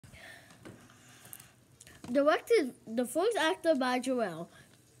Directed, the voice actor by Jarrell.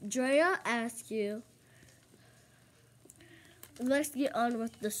 Drea asks you. Let's get on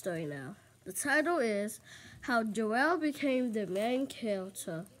with the story now. The title is How Jarrell Became the Main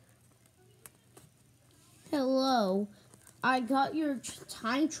Character. Hello. I got your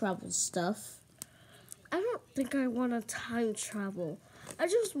time travel stuff. I don't think I want to time travel. I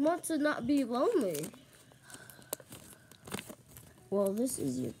just want to not be lonely. Well, this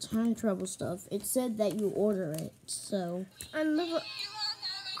is your time travel stuff. It said that you order it, so... I never...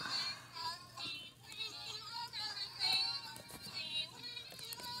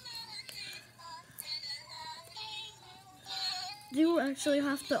 Do you actually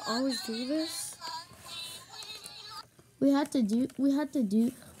have to always do this? You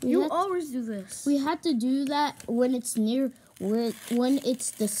always do this. We had to do that when it's when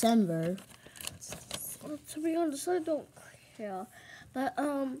it's December. Well, to be honest, I don't care. But,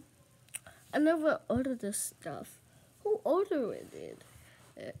 I never ordered this stuff. Who ordered it?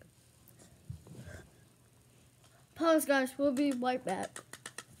 Pause, guys. We'll be right back.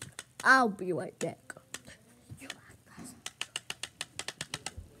 I'll be right back.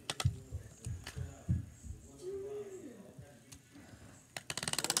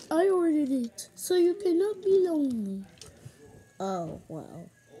 I ordered it, so you cannot be lonely. Oh, well.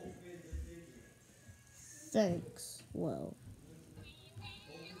 Thanks, well.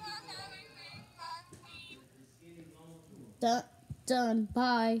 Done,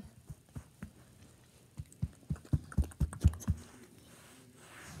 bye.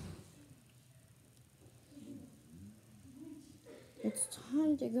 It's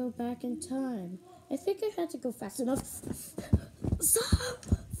time to go back in time. I think I had to go fast enough. Stop!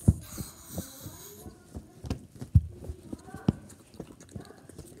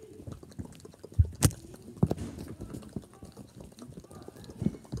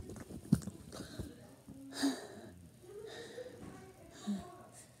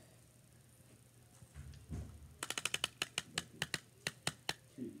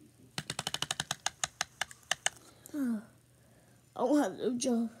 I don't have no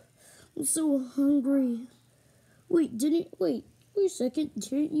job. I'm so hungry. Wait a second.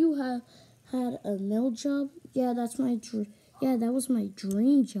 Didn't you have had a mail job? Yeah, that was my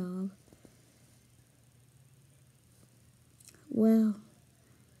dream job. Well,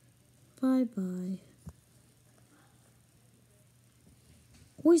 bye-bye.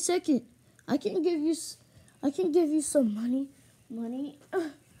 Wait a second. I can give you some money.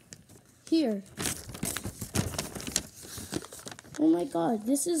 Here. Oh my god,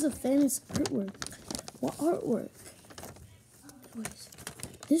 this is a famous artwork. What artwork?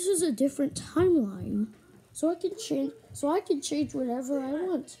 This is a different timeline. So I can change whatever I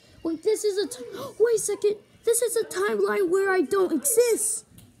want. Wait, wait a second. This is a timeline where I don't exist.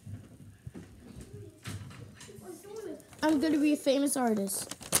 I'm gonna be a famous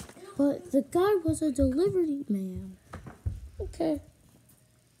artist. But the guy was a delivery man. Okay.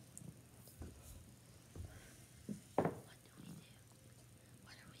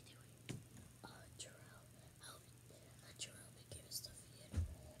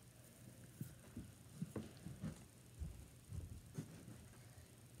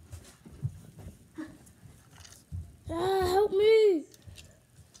 Help me!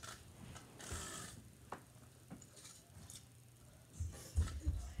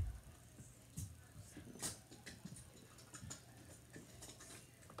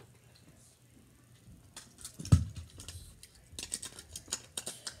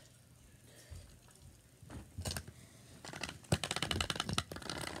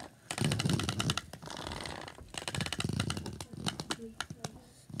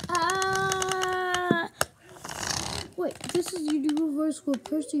 Wait, this is the universe where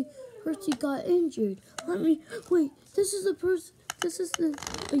Percy got injured. This is a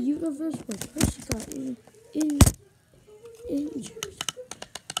universe where Percy got injured.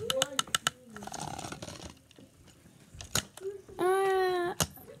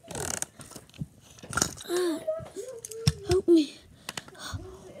 Help me.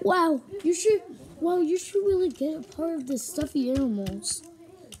 Wow, you should really get a part of the stuffy animals.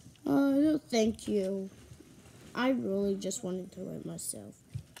 No, thank you. I really just wanted to hurt myself.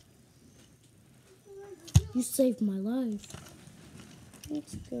 You saved my life.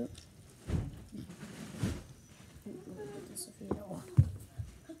 Let's go.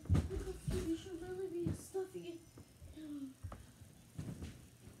 You should really be a stuffy.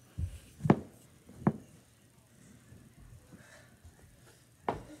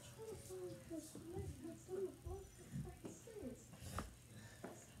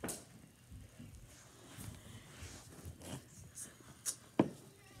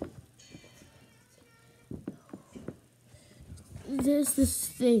 there's this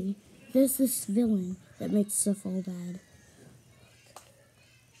villain that makes stuff all bad.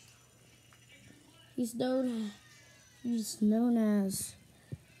 He's known as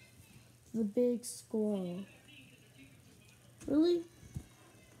the Big Squirrel. Really?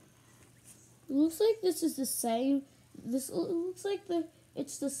 It looks like this is the same. It looks like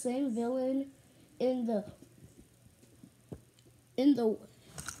it's the same villain in the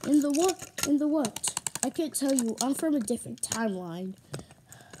what? I can't tell you. I'm from a different timeline.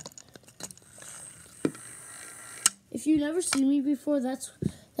 If you never seen me before, that's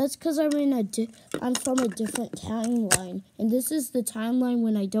because I'm from a different timeline, and this is the timeline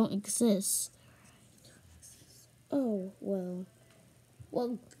when I don't exist. Oh well,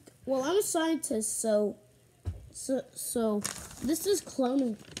 I'm a scientist, so this is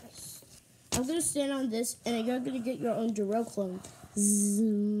cloning. I'm gonna stand on this, and you're gonna get your own Jarrell clone.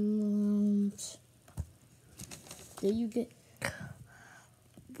 There you get.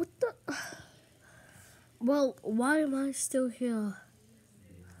 What the? Well, why am I still here?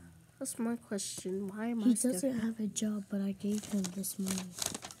 That's my question. Why am I still here? He doesn't have a job, but I gave him this money.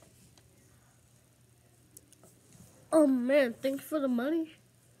 Oh man, thanks for the money.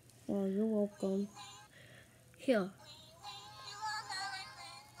 Oh, you're welcome. Here.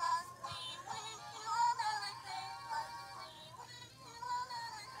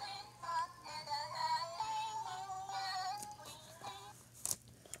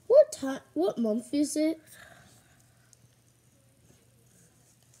 What month is it?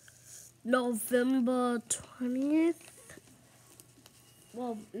 November 20th.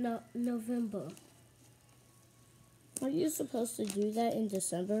 Well, no, November. Are you supposed to do that in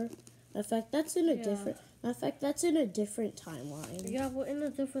December? In fact, that's in a different timeline. Yeah, we're in a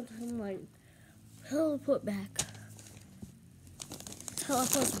different timeline. Teleport back.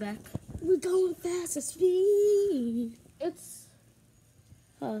 Teleport back. We're going fast as speed. It's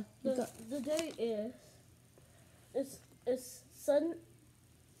the day is it's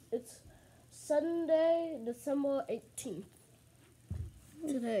Sunday, December 18th.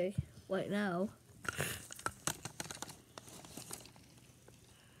 Today, right now.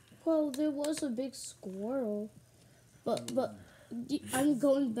 Well, there was a big squirrel, but I'm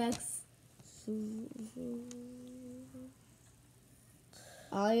going back.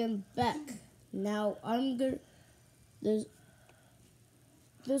 I am back. Now I'm gonna.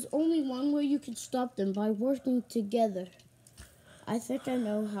 There's only one way you can stop them, by working together. I think I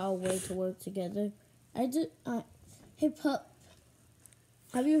know how a way to work together. Hey pup,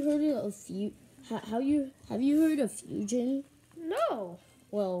 have you heard of have you heard of fusion? No.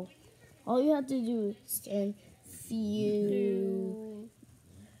 Well, all you have to do is stand You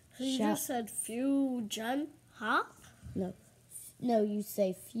just said fusion, huh? No, you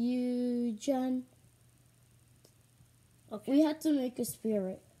say fusion. Okay. We have to make a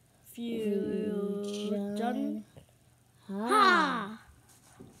spirit. Fusion. Ha!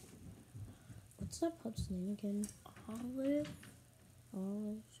 What's that pup's name again? Olive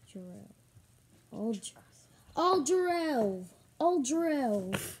Jarrell.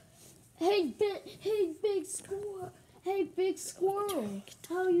 Jarrell. Hey, big squirrel. Hey, big squirrel.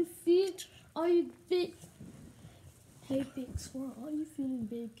 How you feel? Are you big? Hey, big squirrel. Are you feeling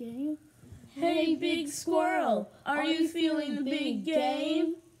big game? Hey, big squirrel, are you feeling the big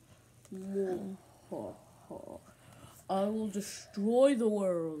game? I will destroy the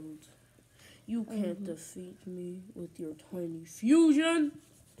world. You can't defeat me with your tiny fusion.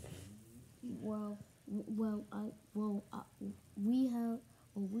 We have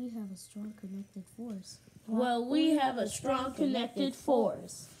a strong connected force. We have a strong connected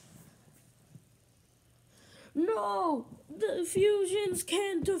force. No, the fusions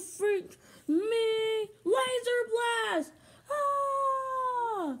can't defeat me. Laser blast!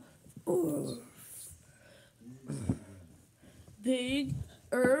 Ah! Big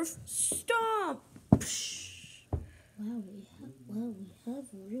Earth stomp! Wow, we have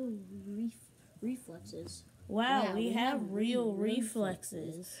real reflexes. Wow, we have real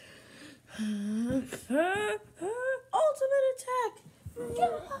reflexes. Ultimate attack!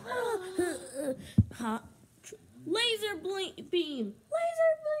 Laser beam!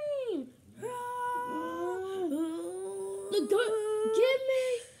 Laser beam! The gun, give me!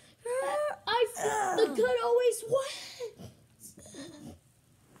 The gun always wins!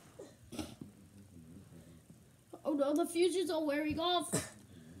 Oh no, the fusions are wearing off.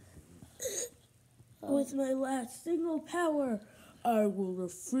 With my last single power, I will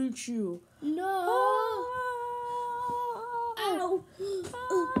defeat you. No! Ow!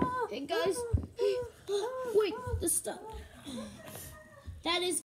 Hey guys, wait, the stuff. That is